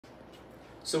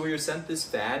So we were sent this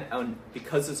fan, and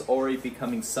because it's already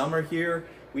becoming summer here,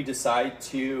 we decided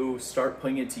to start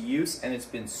putting it to use, and it's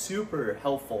been super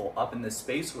helpful up in this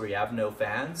space where we have no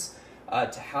fans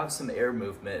to have some air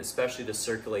movement, especially to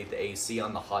circulate the AC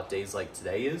on the hot days like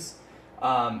today is.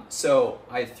 So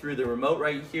I threw the remote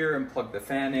right here and plugged the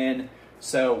fan in.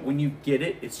 So when you get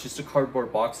it, it's just a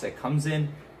cardboard box that comes in.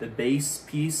 The base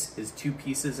piece is 2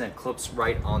 pieces and it clips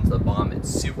right onto the bottom. It's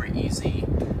super easy.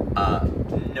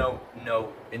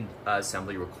 No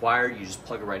assembly required. You just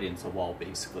plug it right into the wall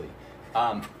basically.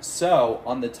 So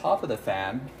on the top of the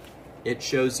fan, it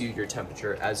shows you your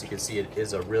temperature. As you can see, it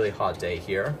is a really hot day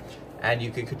here. And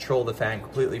you can control the fan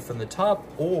completely from the top,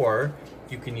 or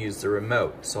you can use the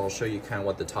remote. So I'll show you kind of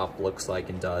what the top looks like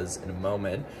and does in a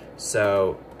moment.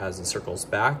 So as it circles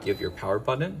back, you have your power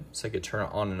button, so I could turn it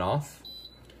on and off.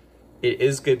 It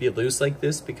is going to be loose like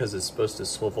this because it's supposed to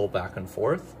swivel back and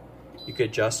forth. You could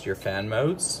adjust your fan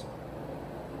modes.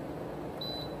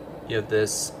 You have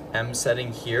this M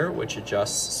setting here, which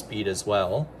adjusts speed as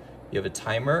well. You have a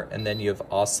timer, and then you have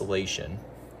oscillation.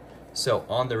 So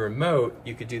on the remote,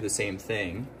 you could do the same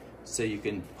thing. So you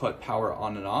can put power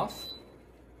on and off,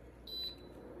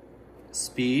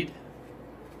 speed,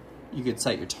 you could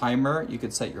set your timer, you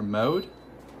could set your mode,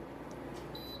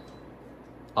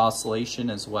 oscillation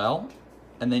as well,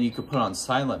 and then you could put on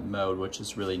silent mode, which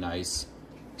is really nice,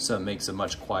 so it makes it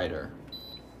much quieter.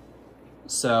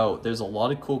 So there's a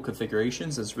lot of cool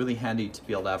configurations. It's really handy to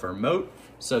be able to have a remote.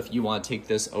 So if you want to take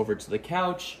this over to the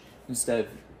couch, instead of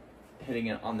hitting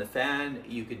it on the fan,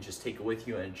 you can just take it with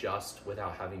you and adjust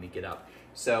without having to get up.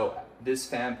 So this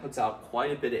fan puts out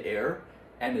quite a bit of air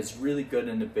and is really good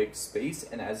in a big space.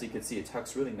 And as you can see, it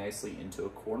tucks really nicely into a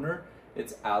corner.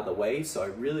 It's out of the way. So I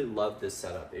really love this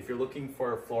setup. If you're looking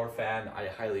for a floor fan, I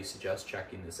highly suggest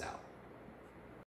checking this out.